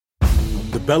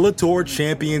Bellator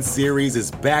Champion Series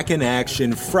is back in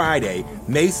action Friday,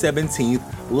 May 17th,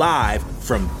 live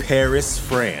from Paris,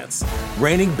 France.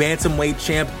 Reigning bantamweight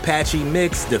champ Patchy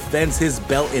Mix defends his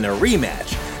belt in a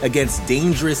rematch against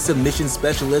dangerous submission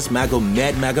specialist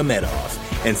Magomed Magomedov.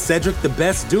 And Cedric the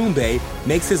Best Doumbé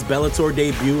makes his Bellator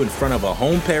debut in front of a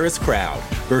home Paris crowd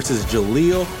versus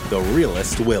Jaleel the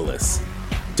Realist Willis.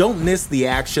 Don't miss the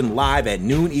action live at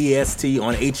noon EST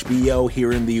on HBO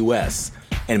here in the US.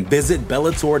 And visit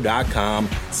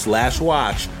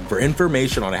Bellator.com/watch for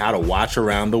information on how to watch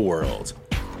around the world.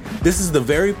 This is the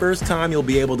very first time you'll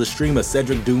be able to stream a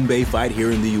Cedric Doumbé fight here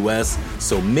in the US,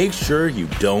 so make sure you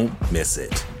don't miss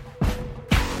it.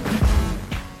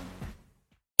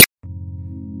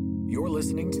 You're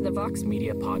listening to the Vox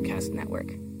Media Podcast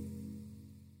Network.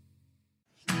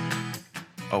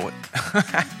 Oh, wait.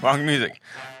 Wrong music.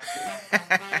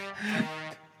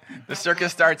 The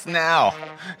circus starts now.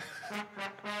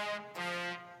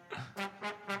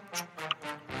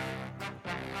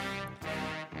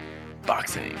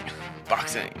 Boxing.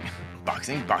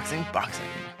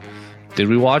 Did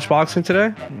we watch boxing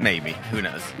today? Maybe. Who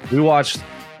knows?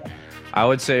 I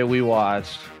would say we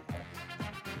watched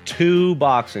 2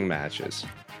 boxing matches.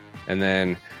 And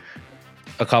then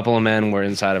a couple of men were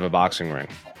inside of a boxing ring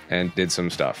and did some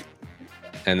stuff.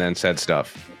 And then said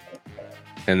stuff.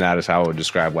 And that is how I would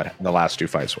describe what the last 2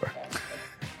 fights were.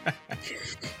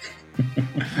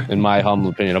 In my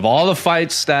humble opinion. Of all the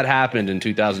fights that happened in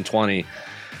 2020,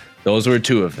 those were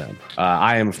 2 of them.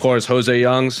 I am, of course, Jose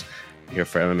Youngs, here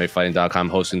for MMAfighting.com,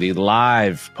 hosting the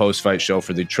live post-fight show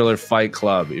for the Triller Fight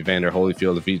Club. Evander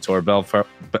Holyfield, Vitor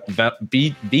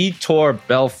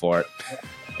Belfort,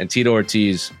 and Tito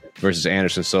Ortiz versus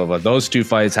Anderson Silva. Those 2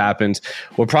 fights happened.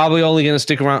 We're probably only going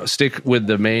to stick with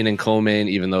the main and co-main,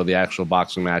 even though the actual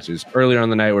boxing matches earlier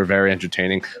on the night were very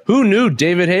entertaining. Who knew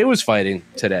David Haye was fighting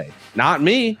today? Not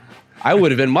me. I would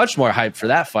have been much more hyped for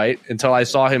that fight until I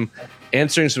saw him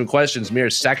answering some questions mere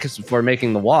seconds before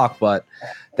making the walk, but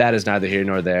that is neither here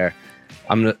nor there.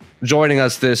 Joining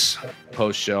us this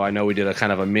post show. I know we did a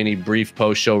kind of a mini brief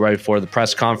post show right before the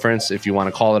press conference, if you want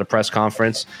to call it a press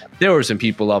conference. There were some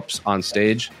people up on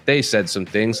stage. They said some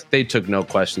things. They took no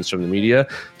questions from the media.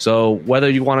 So whether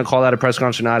you want to call that a press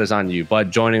conference or not is on you. But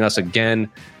joining us again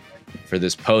for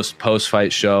this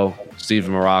post-fight show,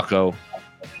 Steven Marrocco.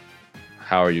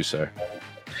 How are you, sir?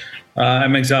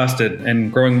 I'm exhausted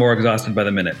and growing more exhausted by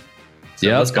the minute. So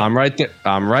yep, I'm right there.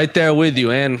 I'm right there with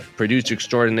you. And producer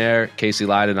extraordinaire Casey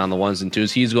Leiden on the 1s and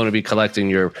 2s. He's going to be collecting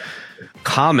your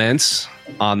comments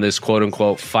on this quote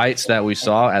unquote fights that we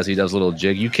saw as he does a little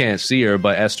jig. You can't see her,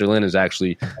 but Esther Lynn is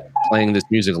actually playing this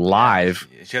music live.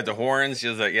 She had the horns. She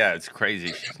was like, yeah, it's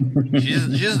crazy. She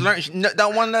just learned.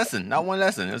 Not one lesson.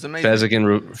 It was amazing.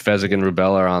 Fezzik and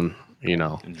Rubella are on,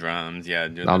 drums, yeah,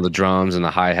 on the drums and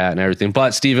the hi-hat and everything.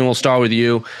 But Steven, we'll start with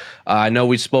you. I know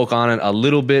we spoke on it a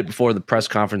little bit before the press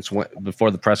conference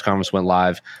went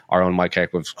live. Our own Mike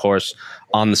Heck was, of course,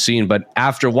 on the scene. But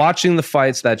after watching the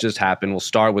fights that just happened, we'll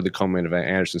start with the co-main event.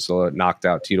 Anderson Silva knocked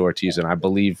out Tito Ortiz, and I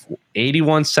believe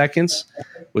 81 seconds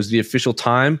was the official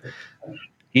time.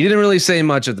 He didn't really say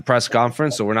much at the press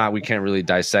conference, so we can't really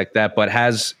dissect that. But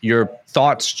has your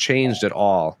thoughts changed at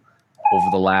all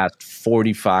over the last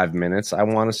 45 minutes, I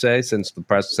want to say, since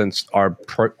our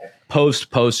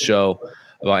post show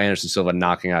about Anderson Silva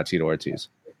knocking out Tito Ortiz?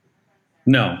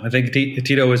 No, I think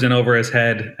Tito was in over his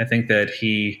head. I think that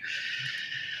he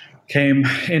came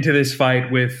into this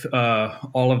fight with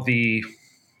all of the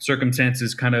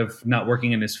circumstances kind of not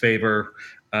working in his favor.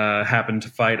 Happened to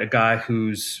fight a guy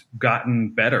who's gotten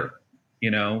better,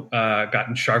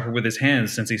 gotten sharper with his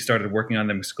hands since he started working on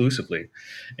them exclusively.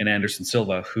 And Anderson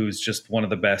Silva, who's just one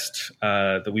of the best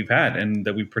that we've had and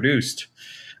that we've produced.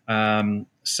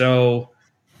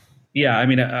 Yeah, I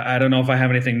mean, I don't know if I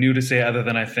have anything new to say other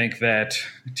than I think that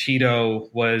Tito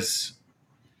was,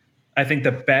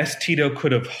 the best Tito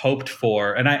could have hoped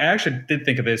for. And I actually did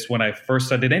think of this when I first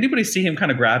saw, did anybody see him kind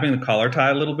of grabbing the collar tie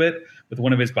a little bit with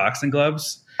one of his boxing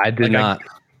gloves? I did not.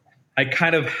 I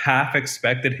kind of half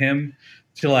expected him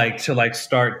to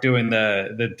start doing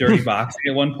the dirty boxing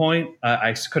at one point.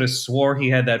 I could have swore he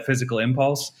had that physical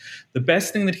impulse. The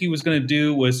best thing that he was going to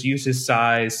do was use his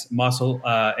size, muscle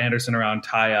Anderson around,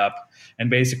 tie up, and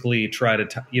basically try to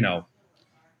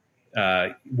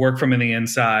work from in the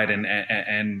inside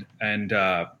and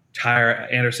tire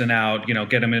Anderson out.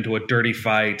 Get him into a dirty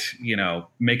fight.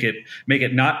 Make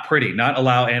it not pretty, not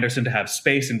allow Anderson to have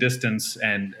space and distance,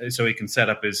 and so he can set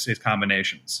up his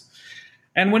combinations.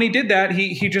 And when he did that,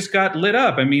 he just got lit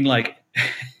up. I mean,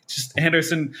 just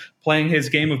Anderson playing his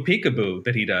game of peekaboo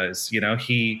that he does.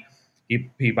 He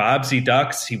bobs, he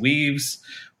ducks, he weaves.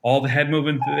 all the head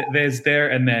movement is there,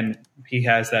 and then he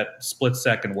has that split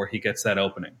second where he gets that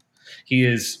opening. He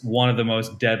is one of the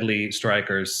most deadly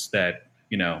strikers that,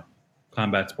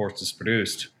 combat sports has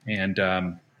produced. And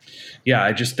I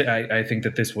think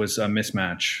that this was a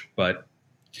mismatch, but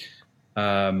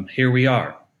here we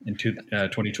are in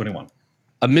 2021.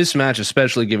 A mismatch,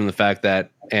 especially given the fact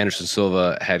that Anderson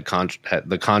Silva had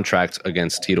the contract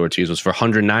against Tito Ortiz was for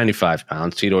 195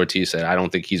 pounds. Tito Ortiz said, I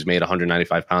don't think he's made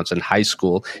 195 pounds in high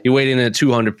school. He weighed in at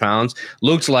 200 pounds,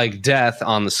 looked like death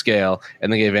on the scale,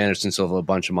 and they gave Anderson Silva a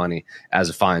bunch of money as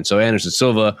a fine. So Anderson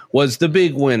Silva was the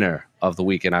big winner of the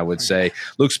weekend, I would say.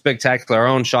 Looked spectacular. Our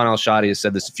own Sean El-Shadi has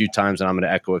said this a few times, and I'm going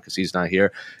to echo it because he's not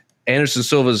here. Anderson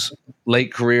Silva's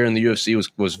late career in the UFC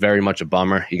was very much a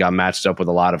bummer. He got matched up with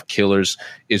a lot of killers.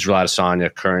 Israel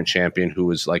Adesanya, current champion, who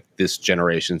was like this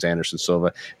generation's Anderson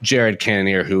Silva. Jared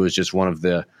Cannonier, who was just one of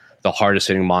the hardest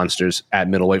hitting monsters at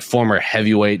middleweight. Former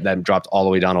heavyweight that dropped all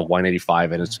the way down to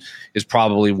 185 and is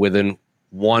probably within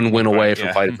one win away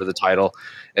from fighting for the title.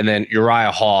 And then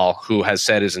Uriah Hall, who has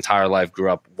said his entire life grew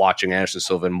up watching Anderson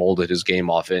Silva and molded his game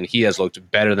off it. And he has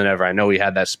looked better than ever. I know he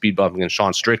had that speed bump against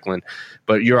Sean Strickland,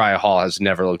 but Uriah Hall has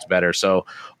never looked better. So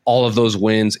all of those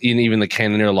wins, even the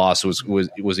Cannonier loss was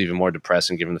even more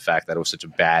depressing given the fact that it was such a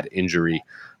bad injury.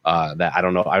 That I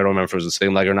don't know. I don't remember if it was the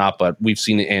same leg or not, but we've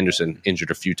seen Anderson injured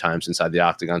a few times inside the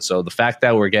octagon. So the fact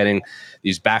that we're getting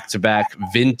these back-to-back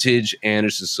vintage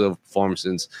Anderson Silva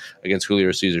performances against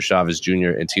Julio Cesar Chavez Jr.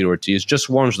 and Tito Ortiz just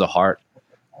warms the heart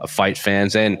of fight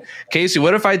fans. And Casey,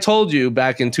 what if I told you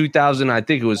back in 2000, I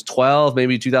think it was 12,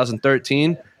 maybe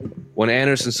 2013, when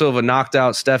Anderson Silva knocked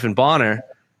out Stephan Bonner,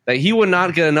 that he would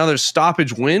not get another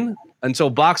stoppage win until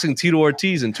boxing Tito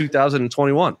Ortiz in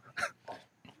 2021?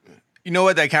 You know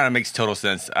what? That kind of makes total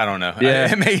sense. I don't know.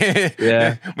 Yeah.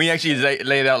 When you actually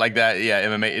lay it out like that, yeah,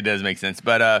 MMA, it does make sense.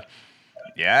 But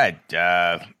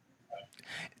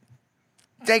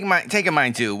take in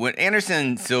mind too, when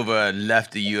Anderson Silva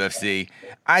left the UFC,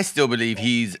 I still believe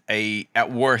he's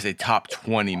at worst a top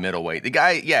 20 middleweight. The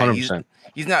guy, 100%.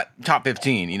 He's not top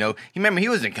 15. Remember it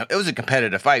was a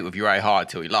competitive fight with Uriah Hall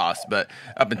until he lost, but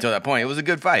up until that point, it was a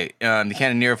good fight. The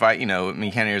Cannonier fight,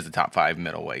 Cannonier is the top 5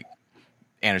 middleweight.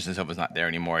 Anderson Silva's not there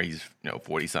anymore. He's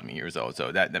 40-something years old,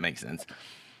 so that makes sense.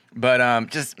 But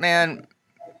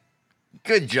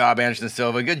good job, Anderson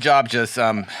Silva. Good job just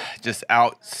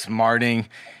outsmarting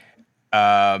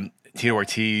Tito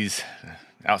Ortiz.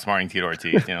 Outsmarting Tito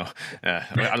Ortiz, I'll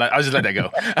just let that go.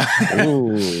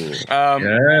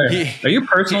 Are your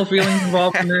personal feelings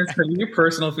involved in this? Are your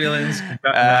personal feelings?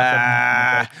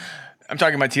 I'm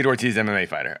talking about Tito Ortiz, MMA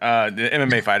fighter. The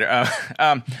MMA fighter.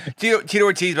 Tito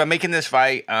Ortiz, by making this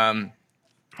fight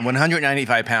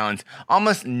 195 pounds,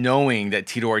 almost knowing that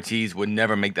Tito Ortiz would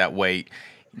never make that weight,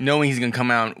 knowing he's going to come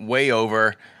out way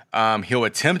over, he'll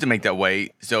attempt to make that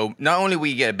weight. So not only will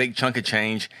you get a big chunk of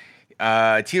change,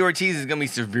 Tito Ortiz is going to be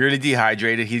severely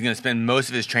dehydrated. He's going to spend most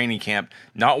of his training camp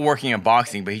not working at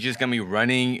boxing, but he's just going to be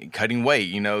running, cutting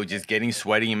weight, just getting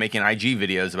sweaty and making IG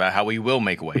videos about how he will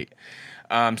make weight.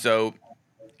 So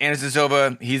Anderson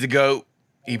Silva, he's a GOAT.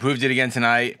 He proved it again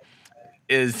tonight.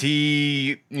 Is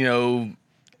he,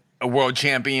 a world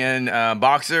champion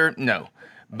boxer? No.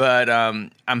 But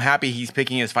I'm happy he's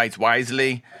picking his fights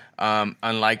wisely,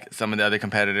 unlike some of the other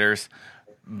competitors.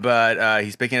 But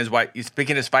he's picking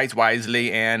his fights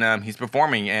wisely, and he's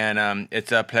performing. And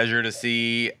it's a pleasure to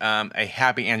see a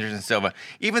happy Anderson Silva.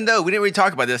 Even though we didn't really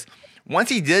talk about this, once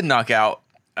he did knock out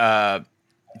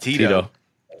Tito.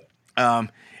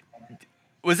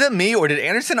 Was it me, or did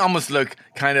Anderson almost look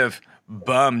kind of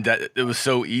bummed that it was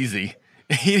so easy?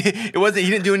 He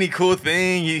didn't do any cool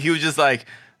thing. He was just like,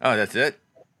 oh, that's it.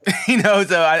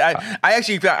 So I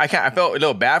actually felt a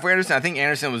little bad for Anderson. I think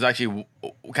Anderson was actually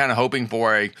kind of hoping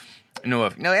for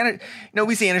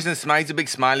we see Anderson smile. He's a big,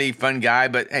 smiley, fun guy,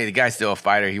 but hey, the guy's still a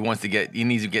fighter. He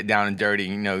needs to get down and dirty.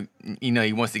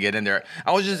 He wants to get in there.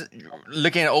 I was just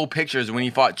looking at old pictures when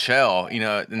he fought Chael,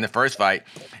 in the first fight,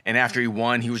 and after he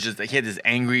won, he was just he had this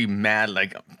angry, mad,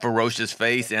 ferocious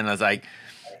face, and I was like,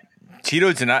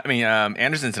 Anderson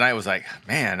tonight was like,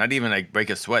 man, not even break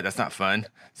a sweat. That's not fun.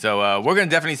 So we're gonna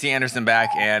definitely see Anderson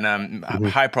back and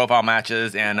high profile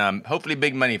matches and hopefully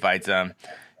big money fights.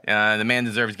 The man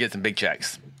deserves to get some big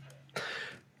checks.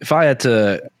 If I had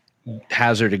to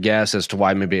hazard a guess as to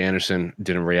why maybe Anderson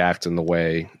didn't react in the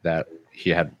way that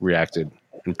he had reacted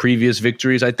in previous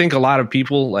victories, I think a lot of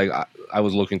people, I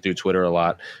was looking through Twitter a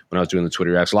lot when I was doing the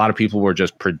Twitter reacts, a lot of people were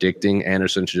just predicting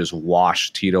Anderson to just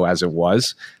wash Tito as it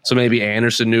was. So maybe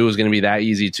Anderson knew it was going to be that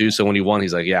easy too. So when he won,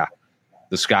 he's like, yeah,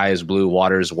 the sky is blue,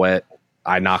 water is wet.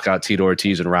 I knock out Tito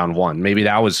Ortiz in round 1. Maybe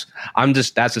that's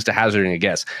just a hazarding a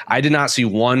guess. I did not see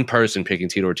one person picking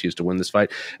Tito Ortiz to win this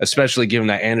fight, especially given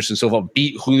that Anderson Silva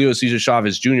beat Julio Cesar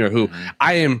Chavez Jr., who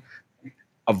I am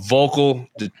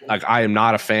I am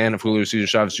not a fan of Julio Cesar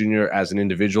Chavez Jr. as an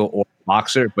individual or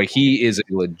boxer, but he has a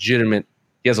legitimate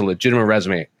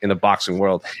resume in the boxing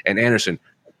world. And Anderson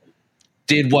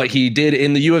did what he did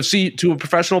in the UFC to a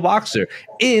professional boxer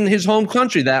in his home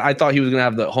country that I thought he was going to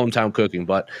have the hometown cooking.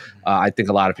 But I think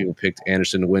a lot of people picked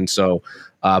Anderson to win. So,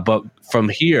 but from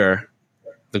here,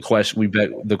 the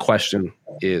question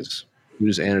is, who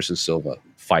does Anderson Silva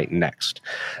fight next?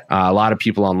 A lot of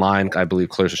people online, I believe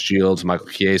Clarissa Shields, Michael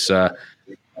Chiesa,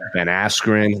 Ben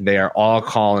Askren, they are all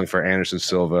calling for Anderson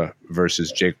Silva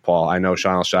versus Jake Paul. I know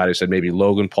Sean Al-Shadi said maybe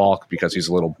Logan Paul because he's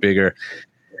a little bigger.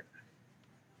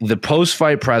 The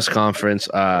post-fight press conference,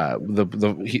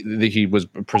 he was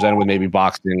presented with maybe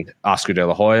boxing Oscar De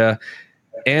La Hoya.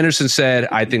 Anderson said,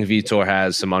 I think Vitor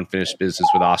has some unfinished business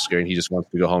with Oscar and he just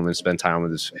wants to go home and spend time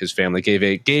with his family.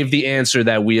 Gave the answer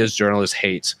that we as journalists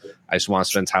hate. I just want to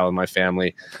spend time with my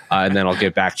family, and then I'll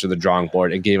get back to the drawing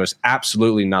board. And gave us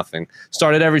absolutely nothing.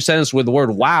 Started every sentence with the word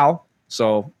wow.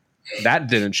 So that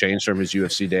didn't change from his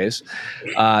UFC days.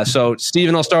 So,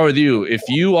 Steven, I'll start with you. If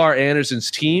you are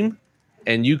Anderson's team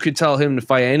and you could tell him to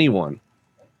fight anyone,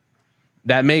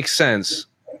 that makes sense.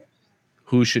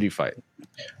 Who should he fight?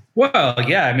 Well,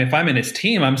 yeah. I mean, if I'm in his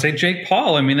team, I'm saying Jake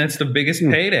Paul. I mean, that's the biggest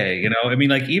payday. You know, I mean,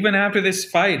 like even after this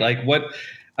fight, like what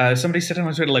somebody said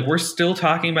on Twitter, like we're still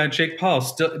talking about Jake Paul.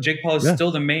 Jake Paul is still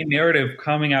the main narrative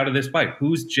coming out of this fight.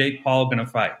 Who's Jake Paul going to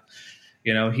fight?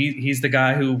 You know, he's the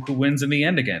guy who wins in the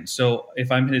end again. So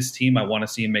if I'm his team, I want to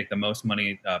see him make the most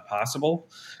money possible.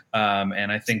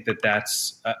 And I think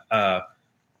that's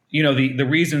you know, the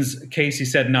reasons Casey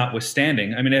said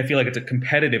notwithstanding, I mean, I feel like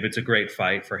it's a great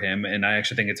fight for him. And I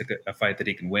actually think it's a fight that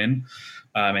he can win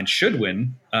and should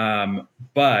win.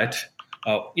 But,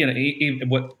 you know,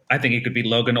 what I think it could be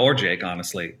Logan or Jake,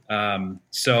 honestly.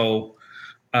 So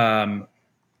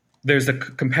there's the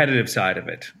competitive side of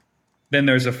it. Then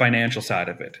there's a financial side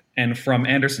of it. And from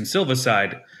Anderson Silva's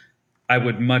side, I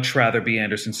would much rather be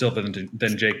Anderson Silva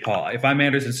than Jake Paul. If I'm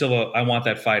Anderson Silva, I want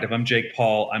that fight. If I'm Jake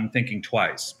Paul, I'm thinking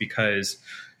twice because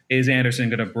is Anderson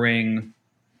going to bring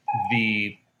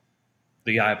the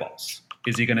eyeballs?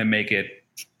 Is he going to make it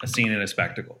a scene and a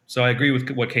spectacle? So I agree with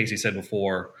what Casey said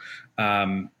before.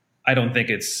 I don't think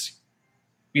it's,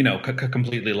 you know,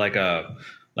 completely like a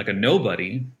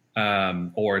nobody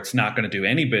or it's not going to do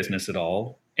any business at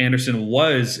all. Anderson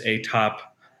was a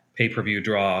top pay-per-view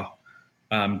draw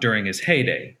during his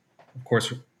heyday. Of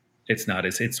course,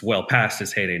 it's well past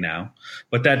his heyday now.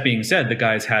 But that being said, the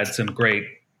guy's had some great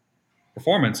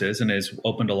performances and has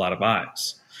opened a lot of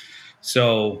eyes.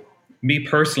 So me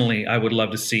personally, I would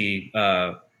love to see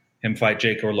him fight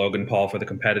Jake or Logan Paul for the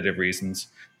competitive reasons.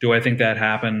 Do I think that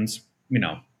happens? You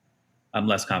know, I'm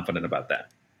less confident about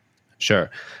that.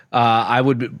 Sure. I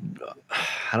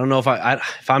don't know if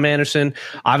I'm Anderson.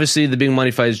 Obviously, the big money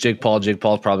fight is Jake Paul. Jake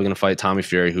Paul's probably going to fight Tommy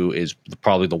Fury, who is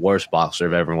probably the worst boxer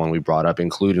of everyone we brought up,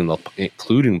 including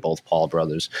both Paul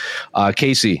brothers.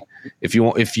 Casey, if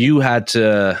you're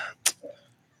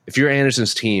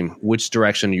Anderson's team, which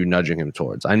direction are you nudging him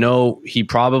towards? I know he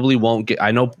probably won't I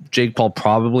know Jake Paul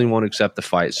probably won't accept the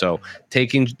fight. So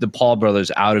taking the Paul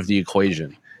brothers out of the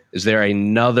equation, is there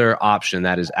another option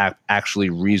that is actually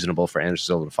reasonable for Anderson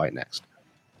Silva to fight next?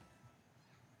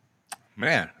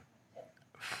 Man,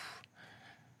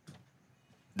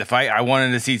 the fight I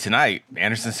wanted to see tonight,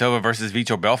 Anderson Silva versus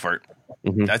Vitor Belfort.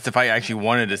 Mm-hmm. That's the fight I actually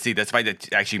wanted to see. That's the fight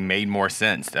that actually made more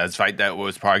sense. That's the fight that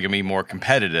was probably going to be more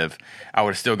competitive. I would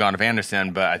have still gone with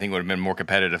Anderson, but I think it would have been a more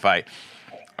competitive fight.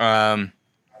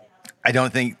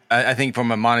 I think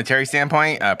from a monetary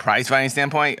standpoint, prize fighting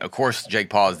standpoint, of course, Jake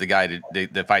Paul is the guy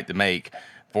the fight to make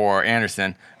for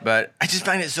Anderson. But I just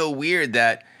find it so weird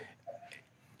that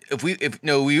if we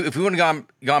would have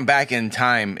gone back in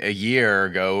time a year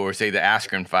ago, or say the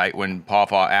Askren fight when Paul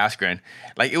fought Askren,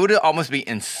 like it would almost be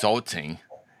insulting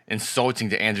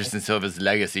to Anderson Silva's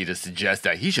legacy to suggest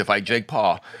that he should fight Jake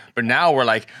Paul. But now we're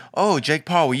like, oh, Jake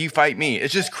Paul, will you fight me?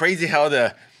 It's just crazy how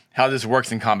this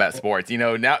works in combat sports. You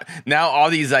know, now all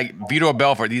these like Vitor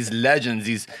Belfort, these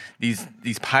legends,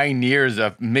 these pioneers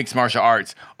of mixed martial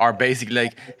arts are basically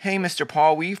like, hey, Mr.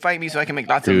 Paul, will you fight me so I can make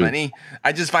lots of money?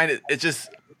 I just find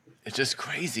it's just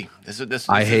crazy.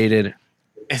 I hated it.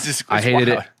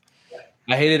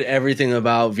 I hated everything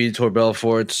about Vitor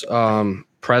Belfort's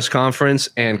press conference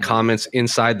and comments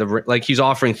inside the like he's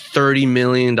offering $30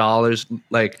 million.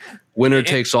 Like winner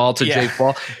takes all to Jake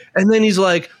Paul. And then he's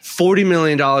like, $40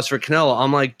 million for Canelo.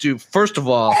 I'm like, dude, first of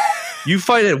all, you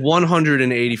fight at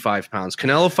 185 pounds.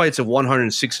 Canelo fights at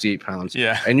 168 pounds.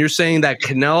 Yeah. And you're saying that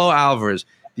Canelo Alvarez,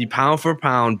 the pound for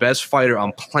pound best fighter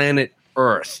on planet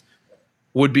Earth,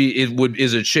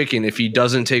 is a chicken if he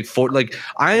doesn't take like,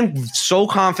 I am so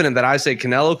confident that I say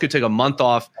Canelo could take a month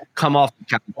off, come off the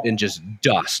couch, and just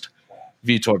dust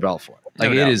Vitor Belfort.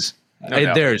 Like, it is.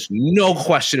 There's no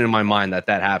question in my mind that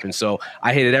happens. So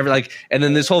I hate it and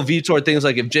then this whole Vitor thing is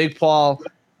like, if Jake Paul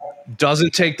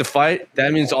doesn't take the fight,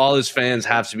 that means all his fans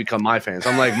have to become my fans.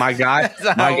 I'm like, my guy.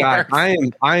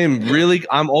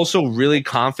 I'm also really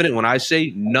confident when I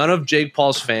say none of Jake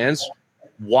Paul's fans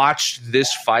watched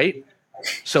this fight.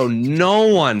 So no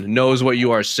one knows what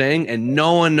you are saying, and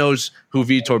no one knows who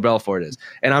Vitor Belfort is.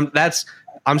 And that's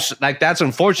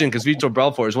unfortunate because Vitor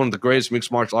Belfort is one of the greatest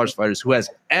mixed martial arts fighters who has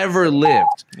ever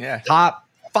lived. Yeah. Top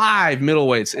 5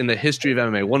 middleweights in the history of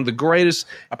MMA. One of the greatest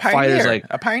fighters, like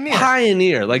a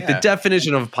pioneer. The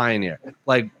definition of a pioneer.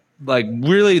 Like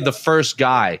really the first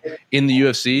guy in the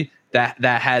UFC that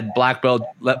had black belt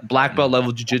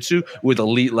level jiu-jitsu with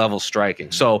elite level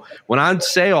striking. So when I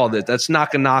say all this, that's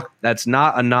not a knock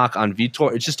on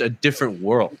Vitor. It's just a different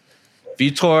world.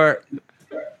 Vitor,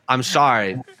 I'm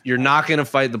sorry, you're not going to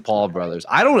fight the Paul brothers.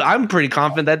 I'm pretty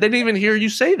confident that they didn't even hear you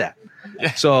say that.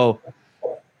 Yeah. So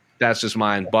that's just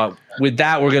mine. But with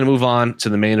that, we're going to move on to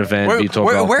the main event.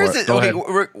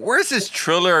 Where's this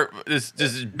Triller, this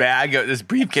bag, this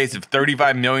briefcase of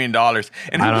 $35 million?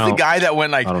 And who was the guy that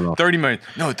went like 30 million?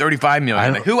 No, 35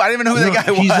 million. I don't even know who that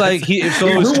guy was. So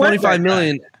it was 25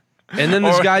 million. And then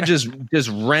this guy just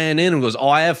ran in and goes, "Oh,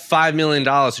 I have $5 million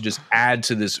to just add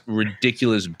to this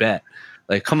ridiculous bet."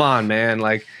 Like, come on, man.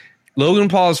 Like, Logan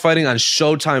Paul is fighting on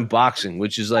Showtime Boxing,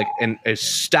 which is like an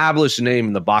established name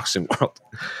in the boxing world.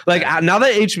 Like, now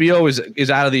that HBO is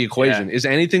out of the equation, is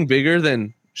anything bigger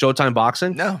than Showtime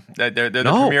Boxing? No, they're the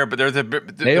premier, but they're the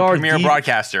premier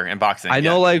broadcaster in boxing. I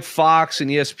know, like Fox and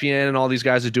ESPN and all these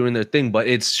guys are doing their thing, but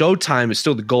Showtime is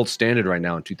still the gold standard right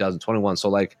now in 2021. So,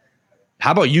 like,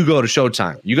 how about you go to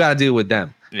Showtime? You got to deal with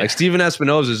them. Yeah. Like, Steven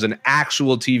Espinoza is an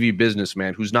actual TV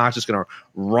businessman who's not just going to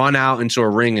run out into a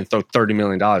ring and throw $30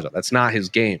 million out. That's not his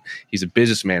game. He's a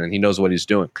businessman, and he knows what he's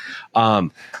doing.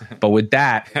 But with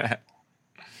that,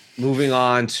 moving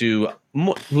on to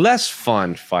less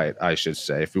fun fight, I should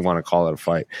say, if we want to call it a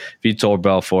fight. Vitor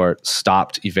Belfort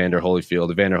stopped Evander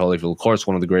Holyfield. Evander Holyfield, of course,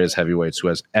 one of the greatest heavyweights who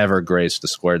has ever graced the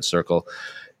squared circle.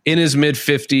 In his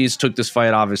mid-50s, took this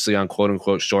fight obviously on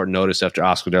quote-unquote short notice after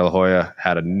Oscar De La Hoya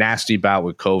had a nasty bout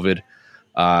with COVID,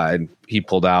 and he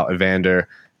pulled out. Evander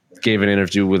gave an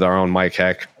interview with our own Mike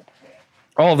Heck.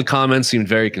 All the comments seemed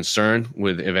very concerned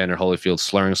with Evander Holyfield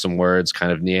slurring some words,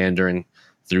 kind of meandering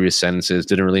through his sentences,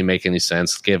 didn't really make any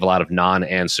sense, gave a lot of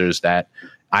non-answers that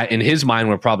in his mind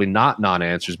were probably not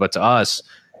non-answers, but to us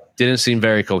didn't seem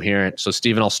very coherent. So,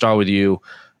 Steven, I'll start with you.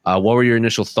 What were your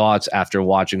initial thoughts after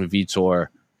watching Vitor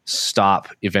stop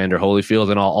Evander Holyfield?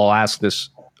 And I'll ask this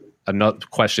another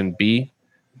question B.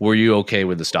 Were you okay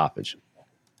with the stoppage?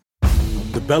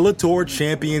 The Bellator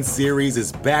Champions Series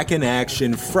is back in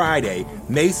action Friday,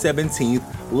 May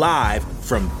 17th, live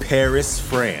from Paris,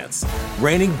 France.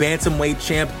 Reigning bantamweight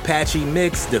champ Patchy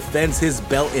Mix defends his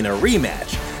belt in a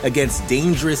rematch against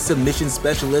dangerous submission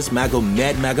specialist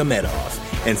Magomed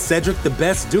Magomedov. And Cedric the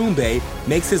Best Doumbé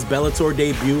makes his Bellator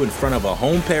debut in front of a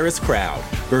home Paris crowd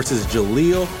versus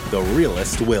Jaleel the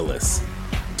Realist Willis.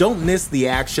 Don't miss the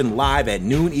action live at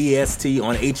noon EST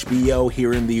on HBO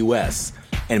here in the US.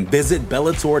 And visit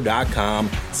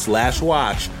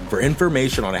Bellator.com/watch for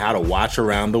information on how to watch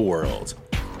around the world.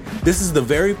 This is the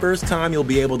very first time you'll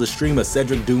be able to stream a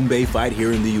Cedric Doumbé fight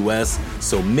here in the US,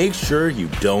 so make sure you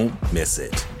don't miss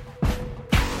it.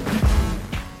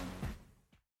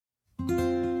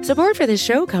 Support for this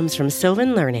show comes from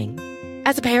Sylvan Learning.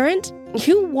 As a parent,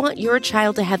 you want your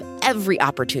child to have every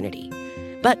opportunity,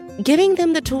 but giving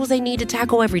them the tools they need to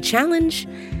tackle every challenge,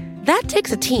 that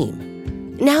takes a team.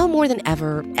 Now more than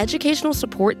ever, educational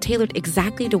support tailored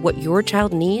exactly to what your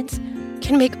child needs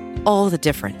can make all the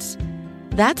difference.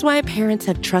 That's why parents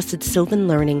have trusted Sylvan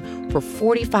Learning for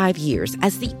 45 years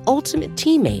as the ultimate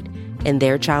teammate in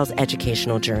their child's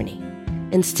educational journey,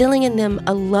 instilling in them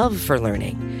a love for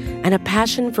learning and a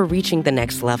passion for reaching the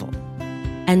next level.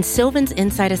 And Sylvan's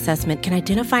Insight Assessment can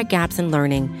identify gaps in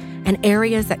learning and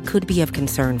areas that could be of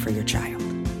concern for your child.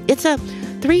 It's a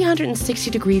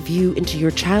 360-degree view into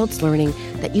your child's learning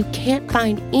that you can't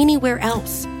find anywhere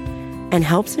else, and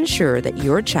helps ensure that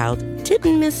your child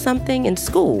didn't miss something in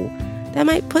school that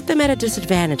might put them at a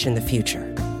disadvantage in the future.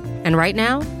 And right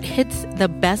now, it's the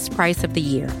best price of the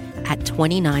year at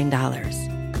 $29.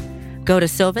 Go to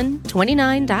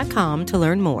sylvan29.com to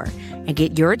learn more and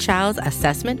get your child's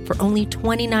assessment for only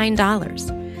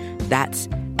 $29. That's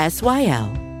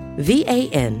SYLVAN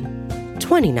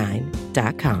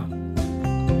 29.com.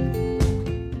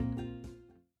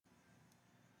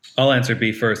 I'll answer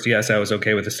B first. Yes, I was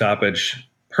okay with the stoppage.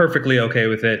 Perfectly okay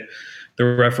with it. The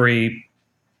referee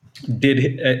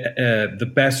did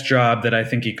the best job that I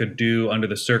think he could do under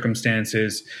the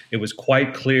circumstances. It was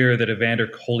quite clear that Evander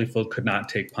Holyfield could not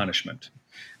take punishment.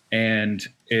 And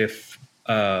it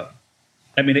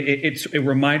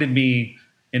reminded me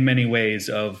in many ways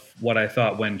of what I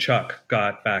thought when Chuck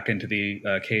got back into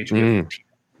the cage with Tito.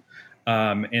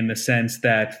 In the sense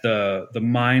that the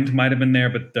mind might have been there,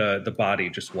 but the body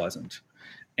just wasn't.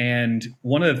 And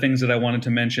one of the things that I wanted to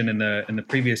mention in the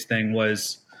previous thing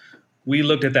was we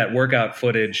looked at that workout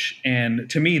footage, and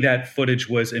to me, that footage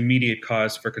was immediate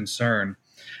cause for concern.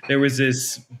 There was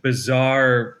this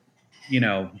bizarre,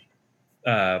 through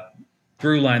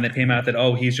line that came out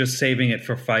that, he's just saving it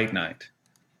for fight night.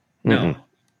 No,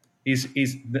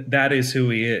 that is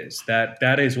who he is.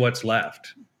 That is what's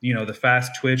left. The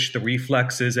fast twitch, the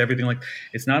reflexes, everything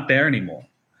it's not there anymore.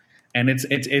 And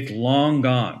it's long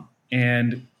gone.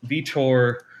 And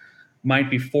Vitor might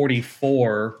be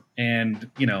 44 and,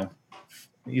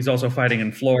 he's also fighting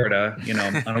in Florida,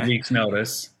 on a week's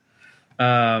notice.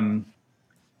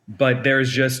 But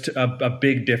there's just a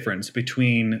big difference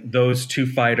between those two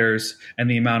fighters and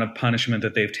the amount of punishment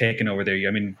that they've taken over there.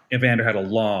 I mean, Evander had a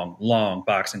long, long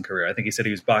boxing career. I think he said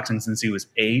he was boxing since he was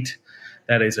 8.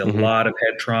 That is a lot of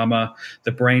head trauma.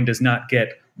 The brain does not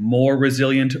get more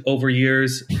resilient over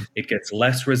years. It gets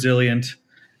less resilient.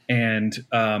 And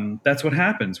that's what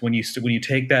happens when you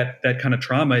take that kind of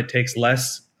trauma. It takes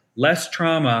less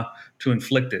trauma to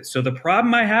inflict it. So the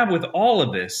problem I have with all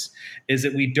of this is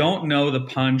that we don't know the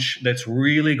punch that's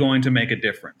really going to make a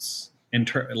difference,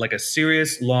 like a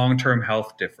serious long-term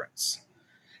health difference.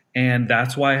 And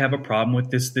that's why I have a problem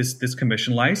with this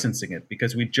commission licensing it,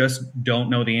 because we just don't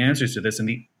know the answers to this. And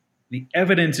the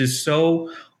evidence is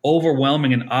so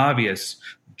overwhelming and obvious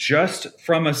just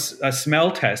from a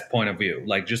smell test point of view,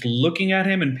 like just looking at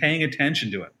him and paying attention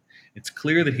to him. It's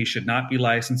clear that he should not be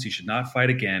licensed. He should not fight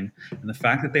again. And the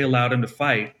fact that they allowed him to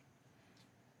fight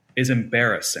is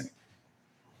embarrassing.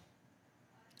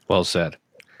 Well said.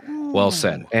 Well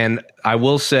said. And I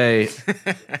will say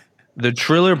the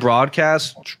Triller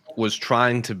broadcast was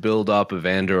trying to build up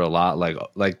Evander a lot,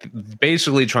 like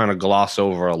basically trying to gloss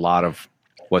over a lot of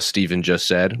what Steven just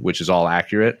said, which is all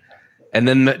accurate. And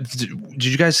then did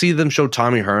you guys see them show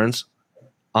Tommy Hearns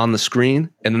on the screen?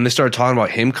 And then they started talking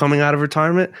about him coming out of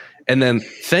retirement. And then,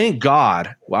 thank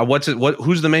God,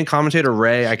 who's the main commentator?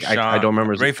 Ray? I don't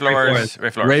remember. Ray Flores.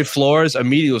 Ray Flores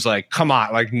immediately was like, "Come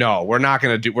on, no, we're not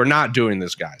doing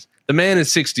this, guys." The man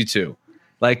is 62.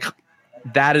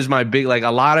 That is my big.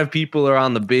 A lot of people are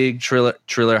on the big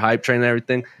Triller hype train and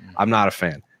everything. I'm not a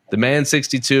fan. The man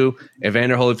 62.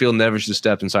 Evander Holyfield never should have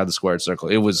stepped inside the squared circle.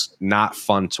 It was not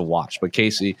fun to watch. But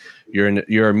Casey,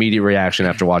 your immediate reaction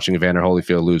after watching Evander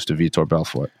Holyfield lose to Vitor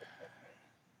Belfort.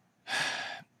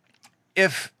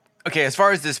 As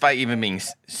far as this fight even being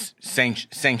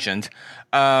sanctioned,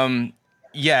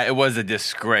 it was a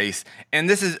disgrace, and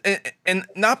this is, and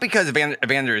not because of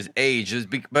Evander's age,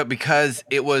 but because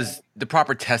it was the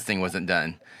proper testing wasn't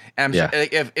done. And I'm sure,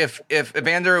 if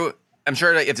Evander, I'm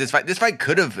sure if this fight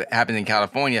could have happened in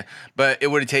California, but it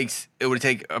would take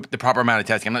the proper amount of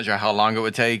testing. I'm not sure how long it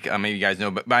would take. Maybe you guys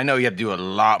know, but I know you have to do a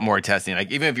lot more testing.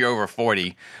 Even if you're over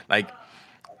 40,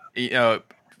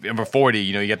 over 40,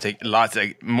 you have to take lots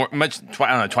of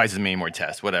twice as many more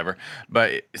tests, whatever.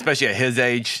 But especially at his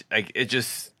age,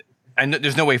 I know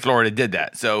there's no way Florida did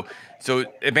that. So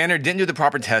Evander didn't do the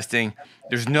proper testing.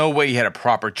 There's no way he had a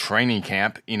proper training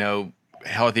camp,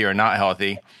 healthy or not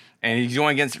healthy. And he's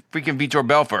going against freaking Vitor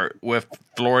Belfort with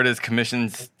Florida's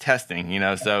commission's testing,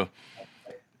 So,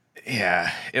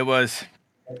 yeah, it was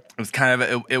kind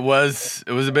of it was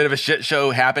a bit of a shit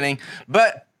show happening,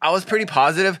 but I was pretty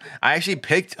positive. I actually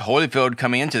picked Holyfield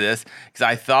coming into this because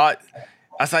I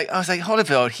was like,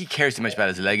 Holyfield, he cares too much about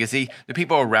his legacy. The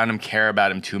people around him care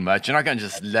about him too much. You're not going to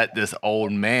just let this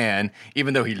old man,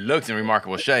 even though he looks in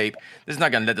remarkable shape, this is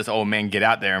not going to let this old man get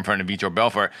out there in front of Vitor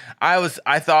Belfort.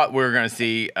 I thought we were going to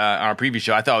see on our preview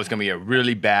show, I thought it was going to be a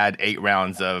really bad 8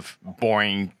 rounds of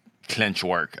boring clinch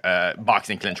work,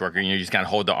 boxing clinch work. You just kind of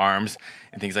hold the arms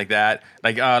and things like that.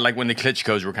 Like when the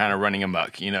Klitschko's were kind of running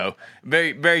amok,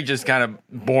 very, very just kind of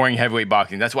boring heavyweight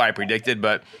boxing. That's what I predicted,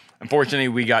 but unfortunately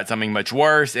we got something much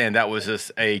worse, and that was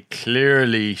just a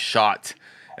clearly shot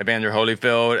Evander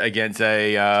Holyfield against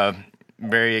a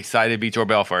very excited Vitor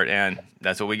Belfort, and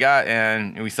that's what we got,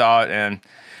 and we saw it, and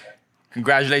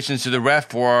congratulations to the ref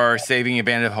for saving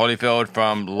Evander Holyfield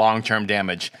from long-term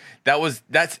damage.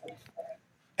 That's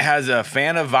as a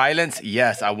fan of violence,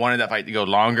 yes, I wanted that fight to go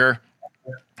longer.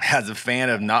 As a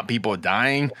fan of not people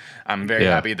dying, I'm very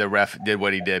happy the ref did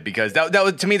what he did, because that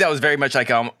was, to me, that was very much like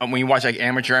when you watch like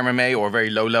amateur MMA or very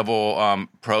low level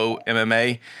pro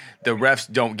MMA, the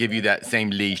refs don't give you that same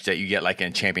leash that you get like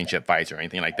in championship fights or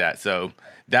anything like that. So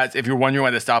that's, if you're wondering why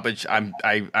the stoppage,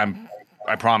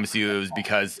 I promise you it was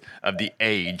because of the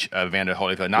age of Evander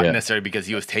Holyfield, not necessarily because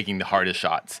he was taking the hardest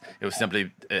shots. It was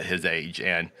simply his age,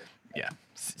 and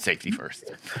safety first.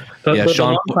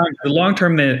 The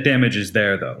long-term damage is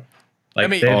there, though.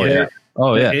 Like,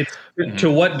 to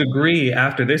what degree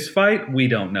after this fight, we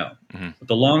don't know. But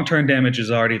the long-term damage is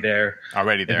already there.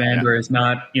 Evander is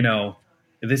not,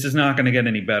 this is not going to get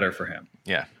any better for him.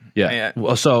 Yeah.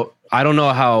 Well, so I don't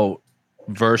know how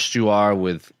versed you are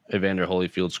with Evander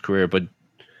Holyfield's career, but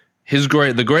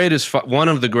one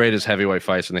of the greatest heavyweight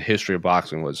fights in the history of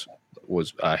boxing was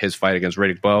his fight against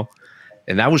Riddick Bowe.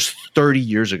 And that was 30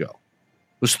 years ago.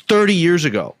 It was 30 years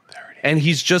ago. And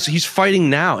he's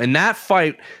fighting now. And that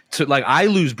fight, I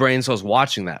lose brain cells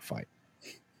watching that fight.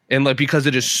 And because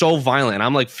it is so violent, and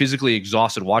I'm physically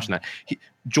exhausted watching that.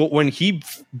 When he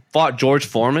fought George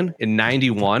Foreman in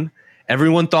 91,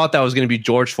 everyone thought that was going to be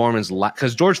George Foreman's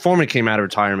because George Foreman came out of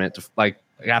retirement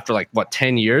after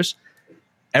 10 years.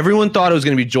 Everyone thought it was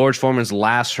going to be George Foreman's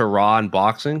last hurrah in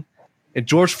boxing. And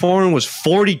George Foreman was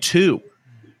 42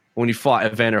 when he fought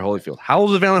Evander Holyfield. How old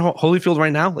is Evander Holyfield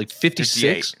right now?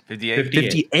 56?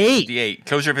 58.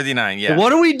 Closer to 59, yeah.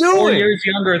 What are we doing? 4 years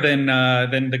younger than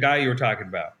the guy you were talking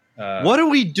about. What are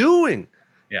we doing?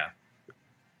 Yeah.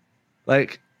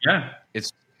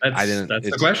 It's That's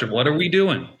the question. What are we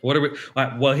doing?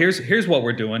 Well, here's what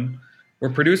we're doing. We're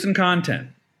producing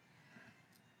content.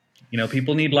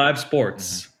 People need live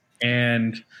sports,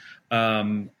 and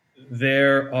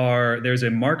there's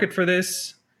a market for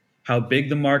this. How big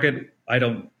the market, I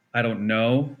don't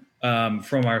know.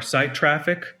 From our site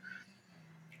traffic,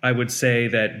 I would say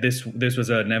that this was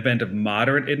an event of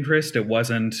moderate interest. It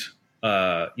wasn't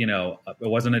it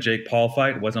wasn't a Jake Paul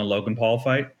fight. It wasn't a Logan Paul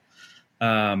fight.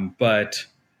 But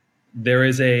there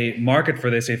is a market for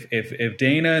this. If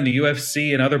Dana and the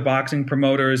UFC and other boxing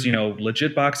promoters,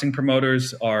 legit boxing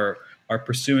promoters are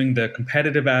pursuing the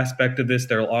competitive aspect of this,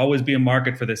 there'll always be a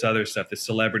market for this other stuff, this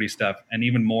celebrity stuff, and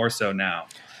even more so now.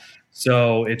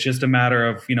 So it's just a matter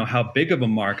of, how big of a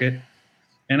market.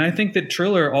 And I think that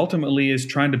Triller ultimately is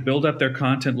trying to build up their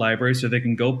content library so they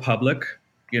can go public,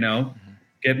 get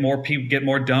more people, get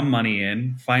more dumb money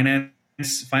in,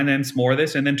 finance more of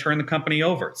this, and then turn the company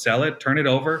over, sell it, turn it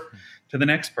over to the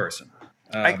next person.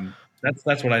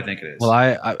 That's what I think it is. Well,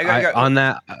 I on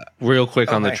that real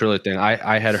quick on the Triller thing,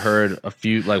 I had heard a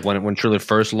few, when Triller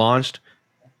first launched,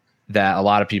 that a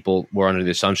lot of people were under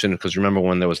the assumption, because remember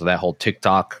when there was that whole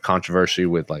TikTok controversy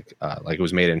with it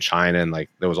was made in China, and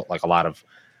there was a lot of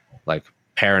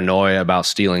paranoia about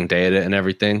stealing data and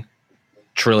everything.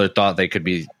 Triller thought they could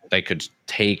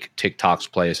take TikTok's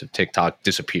place if TikTok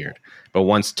disappeared. But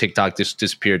once TikTok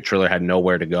disappeared, Triller had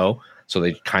nowhere to go. So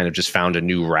they kind of just found a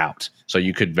new route. So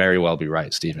you could very well be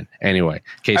right, Steven. Anyway,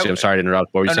 Casey, I'm sorry to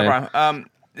interrupt. What were you saying? No problem.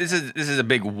 This is a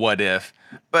big what if.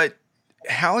 But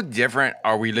how different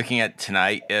are we looking at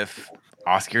tonight if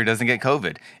Oscar doesn't get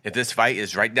COVID? If this fight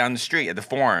is right down the street at the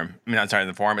Forum, at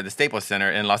the Staples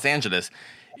Center in Los Angeles,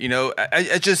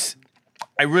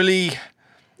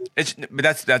 but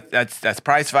that's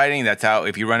prize fighting. That's how,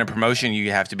 if you run a promotion,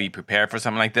 you have to be prepared for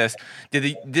something like this. Do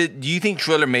you think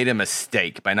Triller made a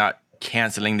mistake by not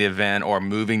canceling the event or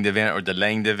moving the event or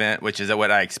delaying the event, which is what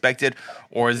I expected?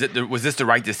 Or was this the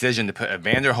right decision to put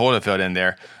Evander Holyfield in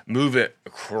there, move it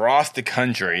across the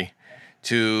country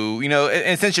to,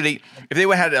 essentially, if they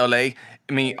would have had LA,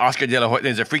 Oscar De La Hoya,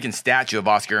 there's a freaking statue of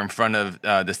Oscar in front of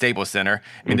the Staples Center.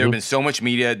 There would have been so much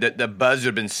media. The buzz would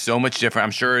have been so much different.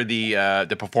 I'm sure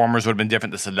the performers would have been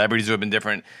different. The celebrities would have been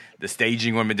different. The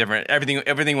staging would have been different.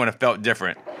 Everything would have felt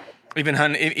different.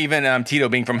 Even Tito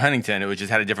being from Huntington, it would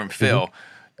just had a different feel.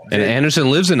 And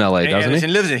Anderson lives in LA, doesn't he?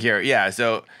 Anderson lives in here, yeah.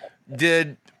 So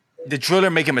did Triller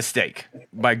make a mistake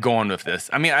by going with this?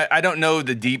 I don't know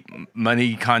the deep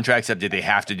money contracts. Did they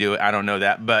have to do it? I don't know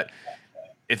that. But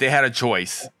if they had a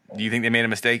choice, do you think they made a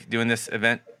mistake doing this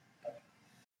event?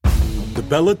 The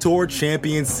Bellator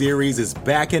Champions Series is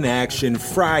back in action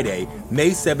Friday,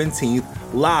 May 17th,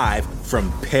 live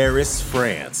from Paris,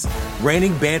 France.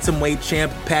 Reigning bantamweight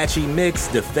champ Patchy Mix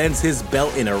defends his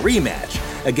belt in a rematch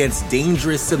against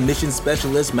dangerous submission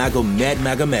specialist Magomed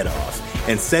Magomedov.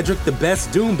 And Cedric the Best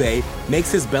Doumbé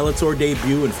makes his Bellator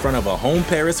debut in front of a home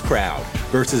Paris crowd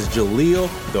versus Jaleel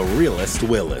the Realist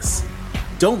Willis.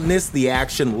 Don't miss the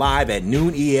action live at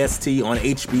noon EST on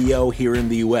HBO here in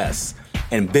the US.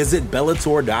 And visit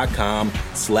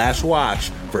Bellator.com/watch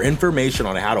for information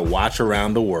on how to watch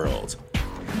around the world.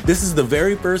 This is the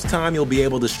very first time you'll be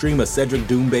able to stream a Cedric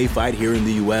Doumbé fight here in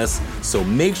the US, so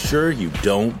make sure you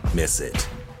don't miss it.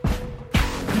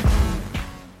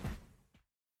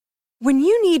 When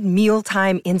you need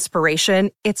mealtime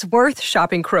inspiration, it's worth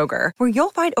shopping Kroger, where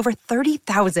you'll find over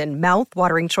 30,000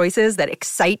 mouth-watering choices that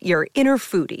excite your inner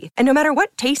foodie. And no matter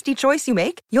what tasty choice you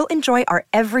make, you'll enjoy our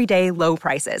everyday low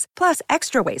prices, plus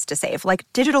extra ways to save, like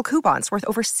digital coupons worth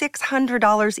over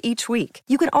 $600 each week.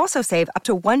 You can also save up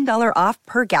to $1 off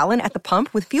per gallon at the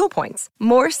pump with fuel points.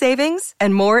 More savings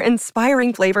and more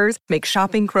inspiring flavors make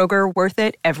shopping Kroger worth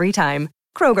it every time.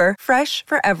 Kroger, fresh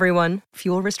for everyone.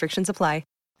 Fuel restrictions apply.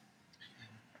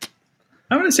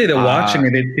 I'm going to say that watching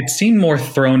it seemed more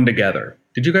thrown together.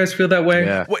 Did you guys feel that way?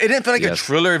 Yeah. Well, it didn't feel like a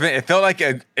Triller event. It felt like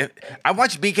I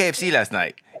watched BKFC last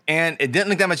night, and it didn't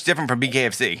look that much different from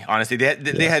BKFC. Honestly, they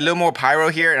had a little more pyro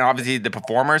here, and obviously the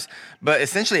performers, but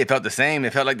essentially it felt the same.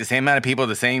 It felt like the same amount of people,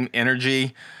 the same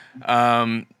energy.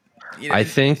 I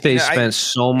think they spent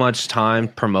so much time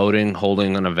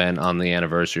holding an event on the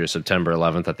anniversary of September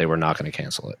 11th that they were not going to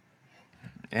cancel it.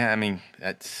 Yeah, I mean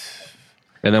that's.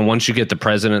 And then once you get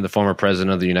the former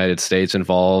president of the United States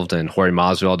involved, and Jorge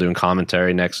Masvidal doing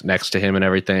commentary next to him and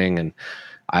everything, and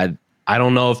I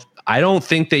don't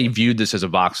think they viewed this as a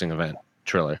boxing event,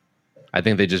 Triller. I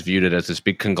think they just viewed it as this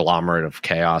big conglomerate of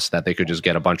chaos that they could just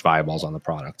get a bunch of eyeballs on the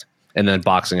product, and then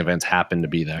boxing events happen to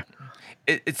be there.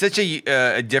 It's such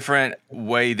a different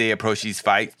way they approach these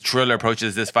fights. Triller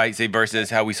approaches this fight, say,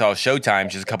 versus how we saw Showtime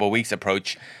just a couple of weeks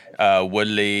approach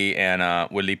Woodley and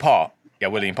Paul. Yeah,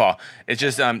 Woodley and Paul. It's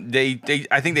just I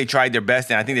think they tried their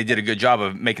best, and I think they did a good job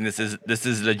of making this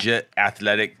is legit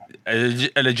athletic,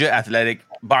 a legit athletic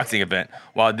boxing event.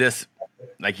 While this,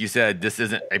 like you said, this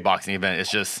isn't a boxing event. It's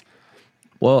just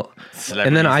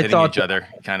and then I thought each other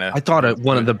kind of. I thought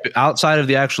one of the outside of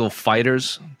the actual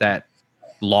fighters that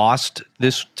lost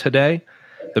this today,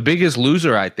 the biggest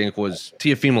loser I think was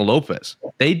Teofimo Lopez.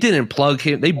 They didn't plug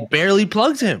him. They barely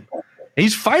plugged him.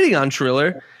 He's fighting on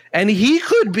Triller. And he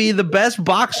could be the best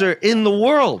boxer in the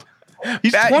world.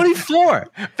 He's 24.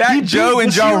 Fat Joe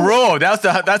and Ja Rule. That's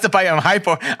the fight I'm hyped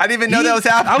for. I didn't even know that was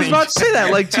happening. I was about to say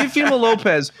that. Like Teofimo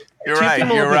Lopez. You're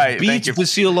right. Beats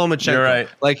Vasil Lomachenko. You're right.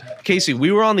 Like Casey,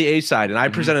 we were on the A side, and I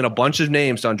presented a bunch of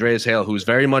names to Andreas Hale, who's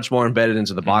very much more embedded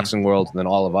into the boxing world than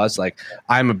all of us. Like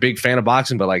I'm a big fan of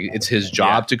boxing, but like it's his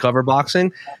job to cover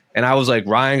boxing. And I was like,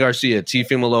 Ryan Garcia,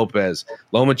 Teofimo Lopez,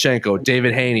 Lomachenko,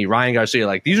 David Haney, Ryan Garcia.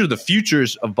 Like, these are the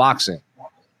futures of boxing.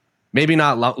 Maybe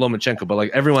not Lomachenko, but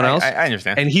like everyone else. I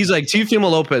understand. And he's like, Teofimo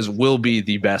Lopez will be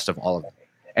the best of all of them.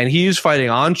 And he's fighting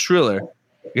on Triller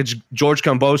against George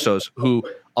Kambosos, who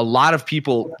a lot of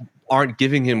people aren't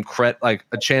giving him like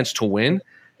a chance to win.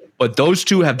 But those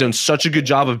two have done such a good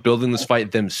job of building this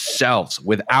fight themselves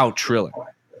without Triller.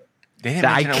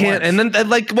 I can't. And then,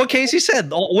 like what Casey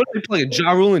said, what are they playing?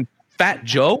 Ja Rule and Fat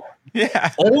Joe? Yeah.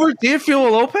 Over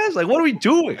Teofimo Lopez? Like, what are we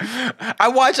doing? I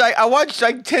watched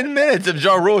like 10 minutes of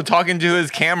Ja Rule talking to his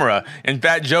camera, and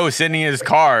Fat Joe sitting in his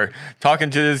car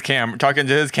talking to his camera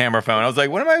phone. I was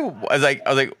like,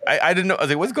 I didn't know. I was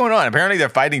like, what's going on? Apparently they're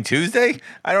fighting Tuesday.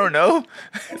 I don't know.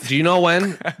 Do you know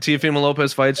when Teofimo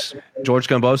Lopez fights George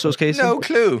Kambosos, Casey? No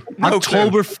clue.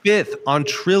 October 5th on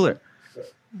Triller.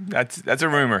 That's a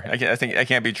rumor. I think that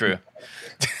can't be true.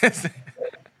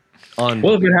 Well,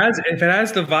 if it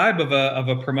has the vibe of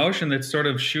a promotion that's sort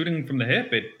of shooting from the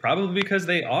hip, it probably because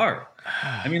they are.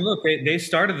 I mean, look, they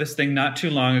started this thing not too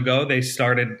long ago. They're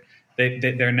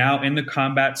now in the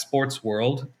combat sports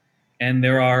world, and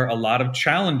there are a lot of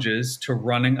challenges to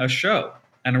running a show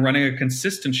and running a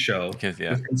consistent show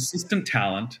with consistent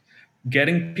talent,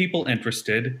 getting people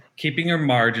interested, keeping your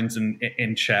margins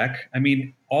in check. I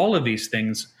mean, all of these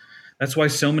things. That's why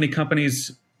so many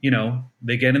companies,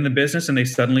 they get in the business and they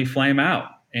suddenly flame out.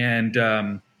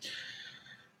 And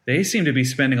they seem to be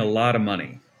spending a lot of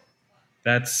money.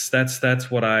 That's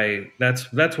what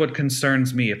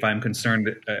concerns me, if I'm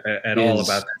concerned at all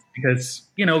about that. Because,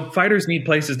 fighters need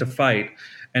places to fight.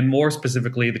 And more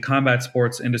specifically, the combat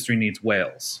sports industry needs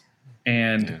whales.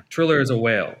 And Triller is a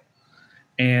whale.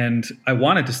 And I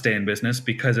wanted to stay in business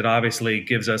because it obviously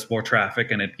gives us more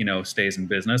traffic, and it, stays in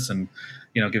business, and,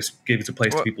 gives a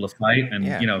place for people to fight, and,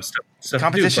 stuff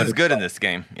competition to do. is good in this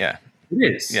game. Yeah,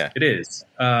 it is. Yeah, it is.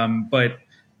 But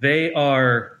they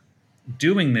are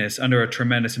doing this under a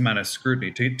tremendous amount of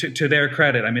scrutiny. To their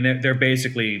credit, I mean, they're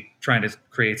basically trying to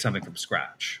create something from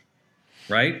scratch,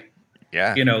 right?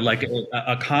 Yeah. Like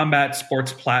a combat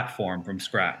sports platform from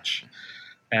scratch.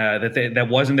 that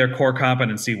wasn't their core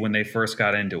competency when they first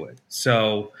got into it.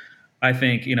 So I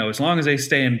think, as long as they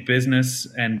stay in business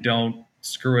and don't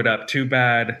screw it up too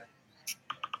bad,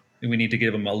 we need to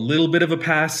give them a little bit of a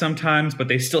pass sometimes, but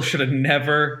they still should have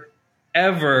never,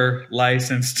 ever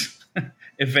licensed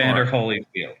Evander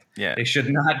Holyfield. Yeah. They should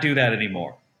not do that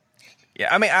anymore.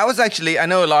 Yeah, I mean, I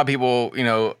know a lot of people,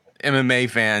 MMA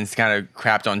fans kind of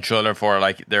crapped on Triller for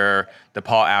like the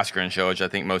Paul Askren show, which I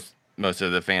think most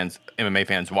of the MMA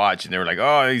fans watch, and they were like,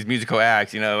 oh, these musical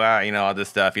acts, all this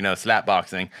stuff, slap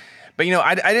boxing. But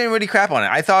I didn't really crap on it.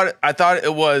 I thought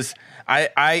it was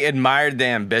I admired the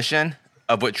ambition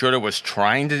of what Triller was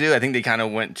trying to do. I think they kind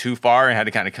of went too far and had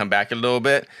to kind of come back a little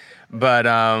bit. But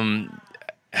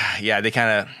yeah, they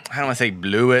kind of, I don't want to say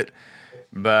blew it,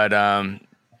 but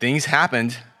things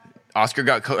happened. Oscar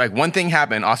got one thing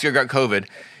happened. Oscar got COVID,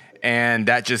 and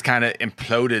that just kind of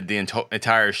imploded the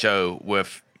entire show.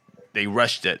 They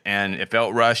rushed it, and it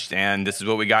felt rushed. And this is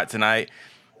what we got tonight.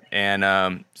 And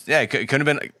it could have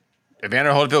been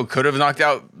Evander Holyfield could have knocked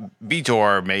out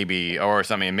Vitor maybe or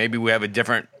something. Maybe we have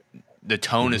the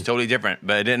tone is totally different,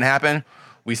 but it didn't happen.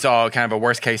 We saw kind of a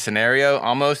worst case scenario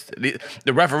almost.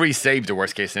 The referee saved the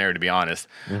worst case scenario, to be honest.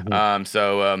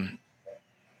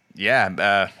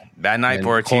 Bad night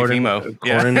for Teofimo.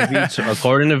 According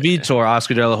to Vitor,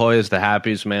 Oscar De La Hoya is the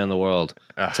happiest man in the world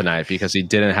tonight because he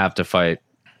didn't have to fight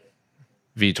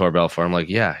Vitor Belfort. I'm like,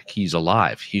 yeah, he's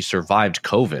alive. He survived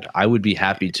COVID. I would be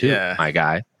happy too, my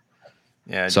guy.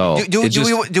 Yeah. So do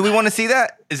we want to see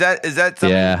that? Is that something?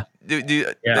 Yeah.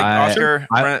 Oscar?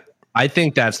 I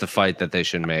think that's the fight that they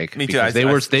should make. Me too.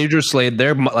 They just slayed.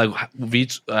 They're like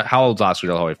how old's Oscar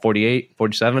De La Hoya? 48,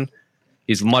 47?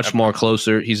 He's much more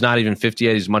closer. He's not even 50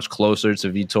 yet. He's much closer to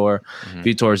Vitor,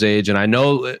 Vitor's age. And I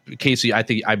know Casey.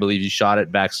 I believe you shot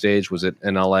it backstage. Was it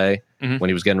in LA when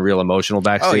he was getting real emotional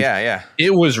backstage? Oh yeah.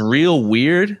 It was real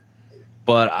weird,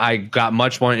 but I got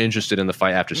much more interested in the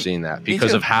fight after seeing that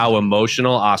because of how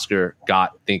emotional Oscar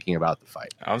got thinking about the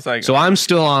fight. I was like, so I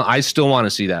still want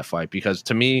to see that fight because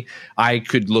to me, I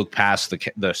could look past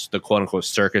the quote unquote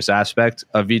circus aspect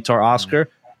of Vitor Oscar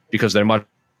because they're much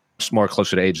more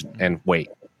closer to age and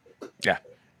weight. Yeah,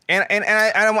 and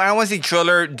I want to see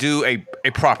Triller do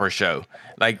a proper show,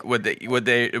 like what they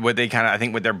kind of I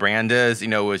think what their brand is,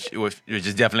 which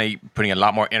is definitely putting a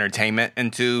lot more entertainment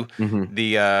into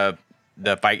the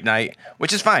fight night,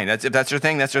 which is fine. If that's their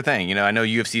thing, that's their thing. I know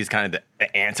UFC is kind of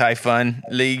the anti-fun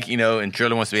league, and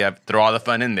Triller wants to throw all the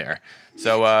fun in there.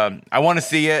 So I want to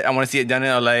see it. I want to see it done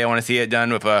in LA. I want to see it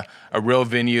done with a real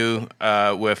venue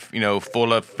with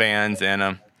full of fans,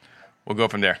 and we'll go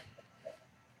from there.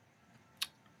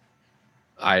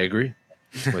 I agree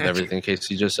with everything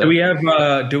Casey just said. Do we have?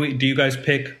 Do you guys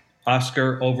pick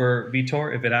Oscar over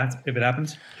Vitor if it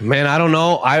happens? Man, I don't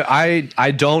know.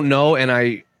 I don't know,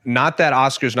 and not that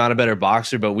Oscar's not a better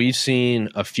boxer, but we've seen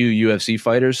a few UFC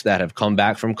fighters that have come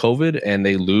back from COVID and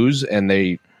they lose and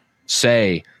they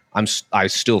say, I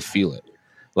still feel it.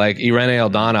 Like Irene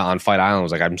Aldana on Fight Island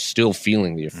was like, I'm still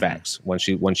feeling the effects when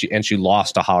she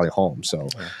lost to Holly Holm. So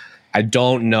I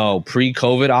don't know.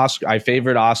 Pre-COVID, Oscar, I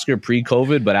favored Oscar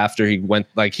pre-COVID, but after he went,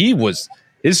 like his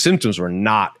symptoms were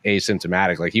not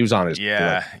asymptomatic. Like he was on his,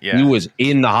 he was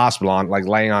in the hospital on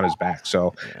laying on his back.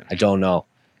 So I don't know.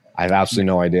 I have absolutely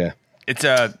no idea. It's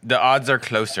the odds are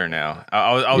closer now.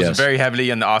 I was very heavily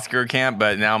in the Oscar camp,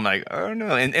 but now I'm like, oh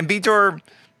no. And Vitor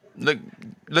look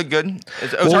good.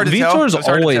 It was hard to tell.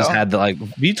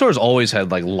 Vitor's always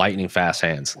had lightning fast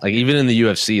hands. Like even in the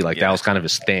UFC, that was kind of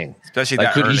his thing. Especially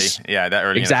that early. That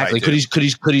early. Exactly.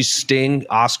 Could he sting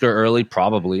Oscar early?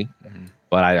 Probably.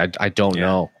 But I don't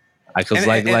know. Because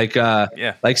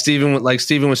like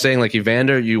Steven was saying, like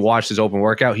Evander, you watched his open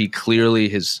workout. He clearly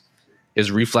his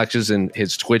reflexes and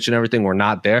his twitch and everything were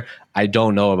not there. I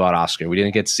don't know about Oscar. We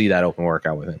didn't get to see that open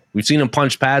workout with him. We've seen him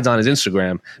punch pads on his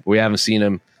Instagram, but we haven't seen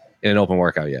him in an open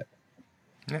workout yet.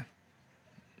 Yeah.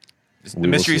 The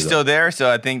mystery's still there,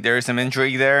 so I think there is some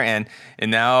intrigue there. And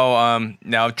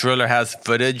now Triller has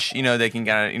footage, they can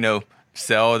kind of,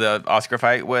 sell the Oscar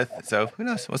fight with. So who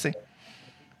knows? We'll see.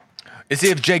 Let's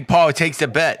see if Jake Paul takes the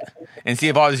bet and see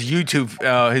if all his YouTube,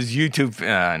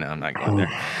 no, I'm not going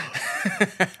there.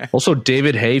 Also,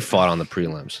 David Haye fought on the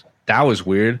prelims. That was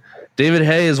weird. David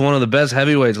Haye is one of the best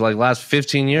heavyweights last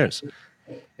 15 years.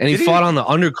 And he fought on the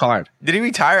undercard. Did he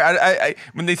retire? I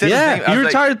when they said his name, he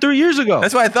retired 3 years ago.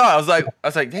 That's what I thought. I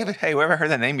was like, David Haye, where have I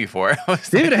heard that name before?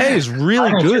 David Haye is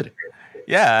really good.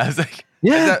 Yeah, I was like,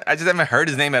 I just haven't heard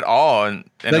his name at all in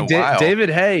a while. David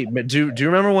Haye. Do you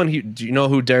remember do you know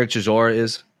who Derek Chisora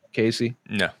is? Casey?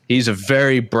 No. He's a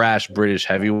very brash British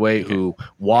heavyweight who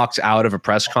walked out of a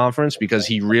press conference because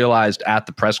he realized at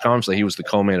the press conference that he was the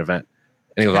co-main event.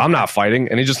 And he goes, I'm not fighting.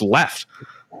 And he just left.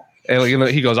 And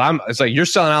he goes, it's like, you're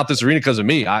selling out this arena because of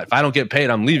me. If I don't get paid,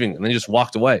 I'm leaving. And then he just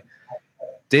walked away.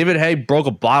 David Haye broke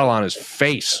a bottle on his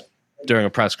face during a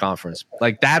press conference.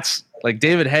 Like, that's like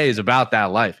David Haye is about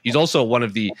that life. He's also one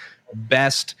of the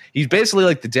best. He's basically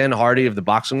like the Dan Hardy of the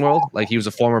boxing world. Like, he was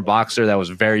a former boxer that was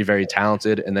very, very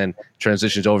talented and then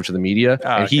transitions over to the media.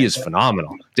 And he is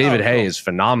phenomenal. David Haye is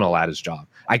phenomenal at his job.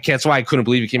 That's why I couldn't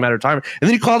believe he came out of retirement. And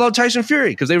then he called out Tyson Fury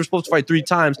because they were supposed to fight 3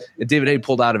 times and David Haye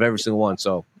pulled out of every single one.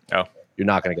 So you're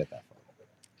not going to get that far.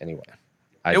 Anyway.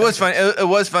 It was fun. It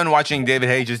was fun watching David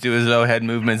Haye just do his low head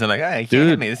movements. I'm like, hey, can't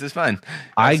hit me. This is fun.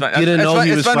 I didn't know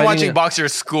he was It's fun fighting watching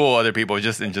boxers school other people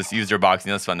just use their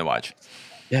boxing. That's fun to watch.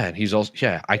 Yeah, and he's also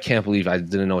I can't believe I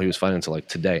didn't know he was fighting until like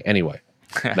today. Anyway,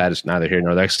 that is neither here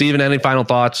nor there. Steven, any final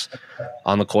thoughts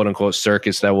on the quote unquote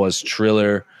circus that was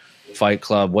Triller Fight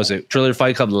Club? Was it Triller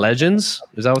Fight Club Legends?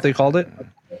 Is that what they called it?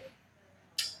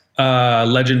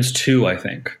 Legends 2, I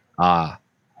think.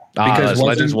 Because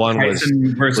Legends 1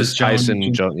 Tyson versus Tyson.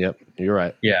 Yep, you're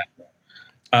right. Yeah.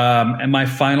 And my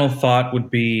final thought would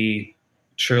be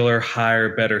Triller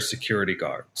hire better security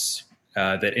guards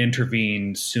that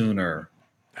intervene sooner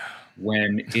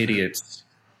when idiots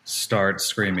start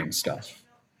screaming stuff.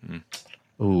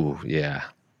 Ooh, yeah.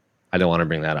 I don't want to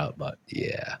bring that up, but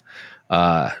yeah.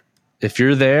 If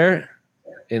you're there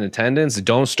in attendance,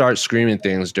 don't start screaming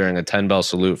things during a 10-bell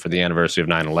salute for the anniversary of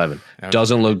 9/11.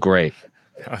 Doesn't look great.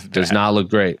 Does not look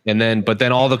great. But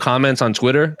then all the comments on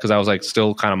Twitter, because I was like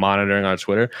still kind of monitoring on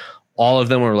Twitter, all of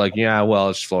them were like, yeah, well,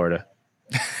 it's Florida.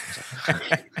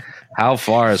 How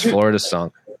far has Florida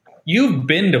sunk? You've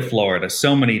been to Florida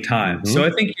so many times. So I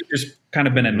think you've just kind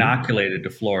of been inoculated to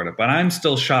Florida. But I'm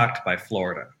still shocked by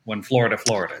Florida when Florida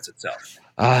is itself.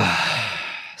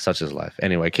 Such is life.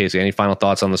 Anyway, Casey, any final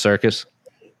thoughts on the circus?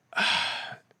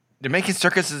 They're making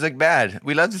circuses look bad.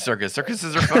 We love the circus.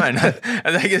 Circuses are fun.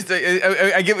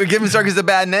 I give circus a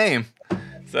bad name.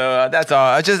 So that's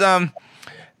all. I just not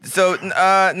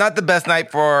the best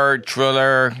night for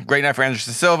Triller. Great night for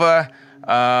Anderson Silva.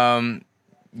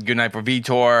 Good night for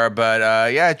Vitor.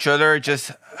 But Triller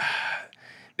just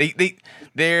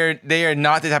they are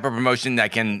not the type of promotion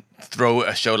that can throw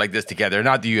a show like this together. They're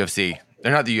not the UFC.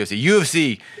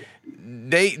 UFC.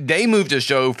 They moved a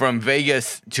show from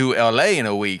Vegas to LA in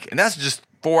a week, and that's just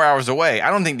 4 hours away. I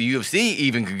don't think the UFC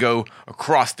even could go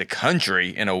across the country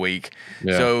in a week.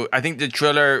 Yeah. So I think the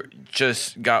Triller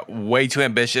just got way too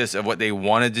ambitious of what they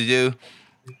wanted to do,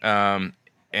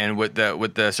 and what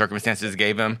the circumstances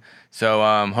gave them. So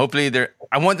hopefully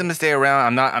I want them to stay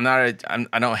around.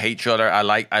 I don't hate Triller. I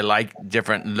like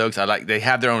different looks. They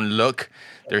have their own look.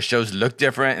 Their shows look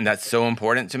different, and that's so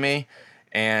important to me.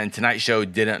 And tonight's show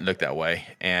didn't look that way,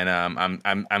 and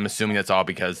I'm assuming that's all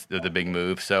because of the big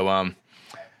move. So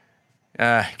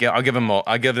I'll give them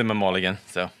a mulligan.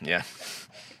 So yeah.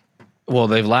 Well,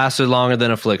 they've lasted longer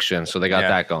than Affliction, so they got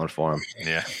that going for them.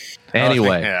 Yeah.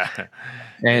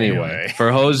 Anyway,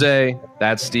 for Jose,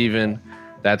 that's Steven,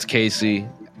 that's Casey.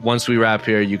 Once we wrap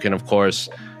here, you can of course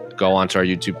go onto our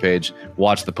YouTube page,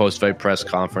 watch the post-fight press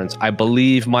conference. I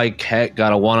believe Mike Heck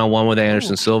got a one-on-one with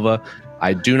Anderson Silva.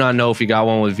 I do not know if he got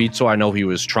one with Vitor. I know he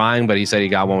was trying, but he said he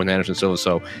got one with Anderson Silva,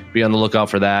 so be on the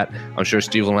lookout for that. I'm sure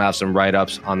Steve will have some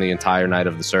write-ups on the entire night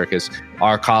of the circus.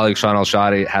 Our colleague Sean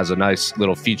El-Shadi has a nice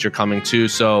little feature coming too,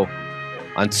 so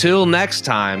until next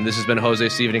time, this has been Jose,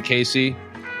 Steven, and Casey.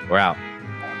 We're out.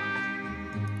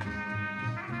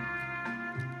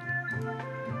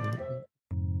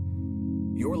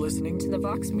 You're listening to the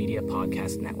Vox Media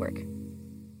Podcast Network.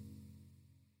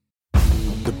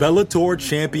 The Bellator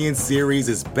Champions Series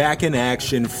is back in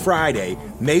action Friday,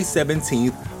 May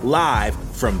 17th, live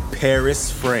from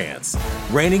Paris, France.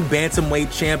 Reigning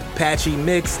bantamweight champ Patchy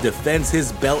Mix defends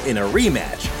his belt in a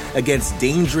rematch against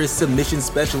dangerous submission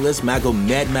specialist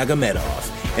Magomed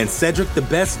Magomedov. And Cedric the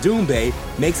Best Doumbé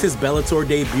makes his Bellator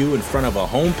debut in front of a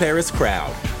home Paris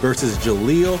crowd versus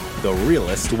Jaleel the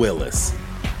Realist Willis.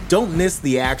 Don't miss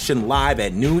the action live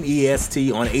at noon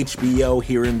EST on HBO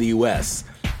here in the U.S.,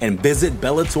 and visit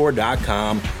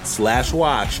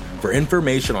Bellator.com/watch for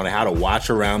information on how to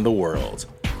watch around the world.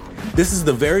 This is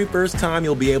the very first time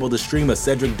you'll be able to stream a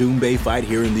Cedric Doumbé fight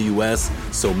here in the US,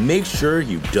 so make sure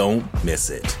you don't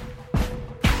miss it.